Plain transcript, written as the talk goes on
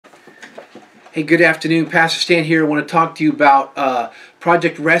Hey, good afternoon. Pastor Stan here. I want to talk to you about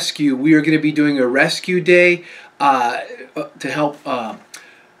Project Rescue. We are going to be doing a rescue day to help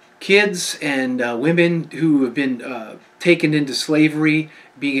kids and women who have been taken into slavery,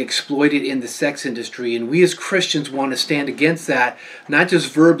 being exploited in the sex industry. And we as Christians want to stand against that, not just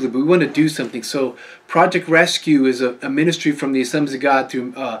verbally, but we want to do something. So Project Rescue is a ministry from the Assemblies of God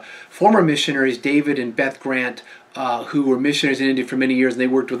through former missionaries David and Beth Grant, who were missionaries in India for many years, and they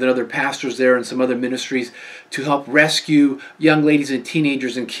worked with other pastors there and some other ministries to help rescue young ladies and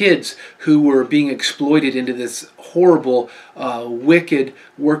teenagers and kids who were being exploited into this horrible, wicked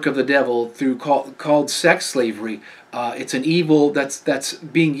work of the devil through called sex slavery. It's an evil that's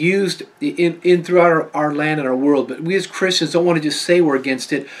being used in throughout our land and our world. But we as Christians don't want to just say we're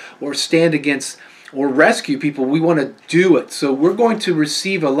against it or stand against or rescue people. We want to do it. So we're going to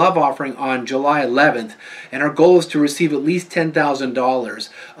receive a love offering on July 11th, and our goal is to receive at least $10,000.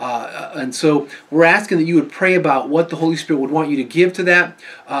 And so we're asking that you would pray about what the Holy Spirit would want you to give to that.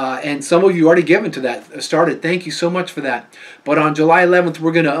 And some of you already given to that, started. Thank you so much for that. But on July 11th,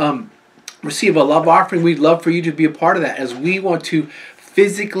 we're going to receive a love offering. We'd love for you to be a part of that, as we want to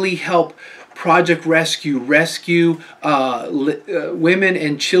physically help Project Rescue women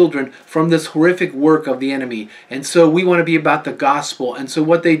and children from this horrific work of the enemy. And so we want to be about the gospel. And so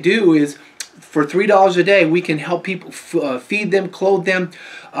what they do is, for $3 a day, we can help people feed them, clothe them,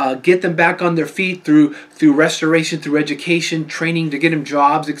 get them back on their feet through restoration, through education, training to get them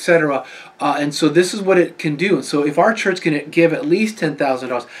jobs, etc. And so this is what it can do. And so if our church can give at least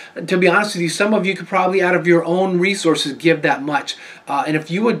 $10,000, to be honest with you, some of you could probably out of your own resources give that much. And if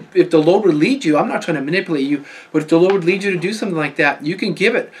the Lord would lead you, I'm not trying to manipulate you, but if the Lord would lead you to do something like that, you can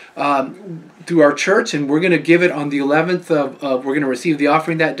give it through our church, and we're going to give it on the 11th we're going to receive the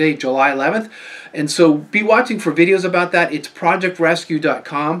offering that day, July 11th. And so be watching for videos about that. It's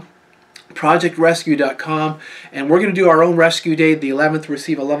projectrescue.com. projectrescue.com, and we're going to do our own rescue day, the 11th,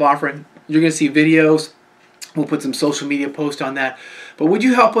 receive a love offering. You're going to see videos. We'll put some social media posts on that. But would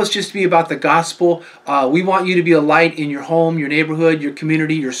you help us just be about the gospel? We want you to be a light in your home, your neighborhood, your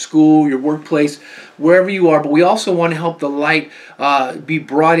community, your school, your workplace, wherever you are. But we also want to help the light be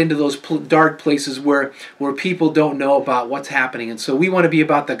brought into those dark places where people don't know about what's happening. And so we want to be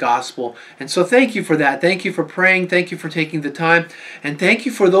about the gospel. And so thank you for that. Thank you for praying. Thank you for taking the time. And thank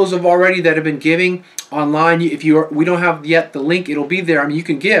you for those of already that have been giving online. We don't have yet the link, it'll be there. I mean, you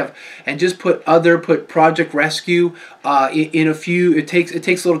can give and just put Project Rescue in a few. It takes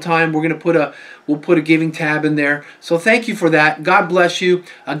a little time. We'll put a giving tab in there. So thank you for that. God bless you.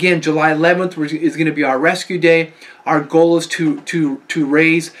 Again, July 11th is going to be our rescue day. Our goal is to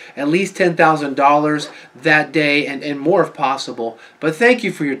raise at least $10,000 that day and more if possible. But thank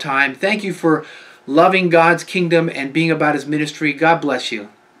you for your time. Thank you for loving God's kingdom and being about His ministry. God bless you.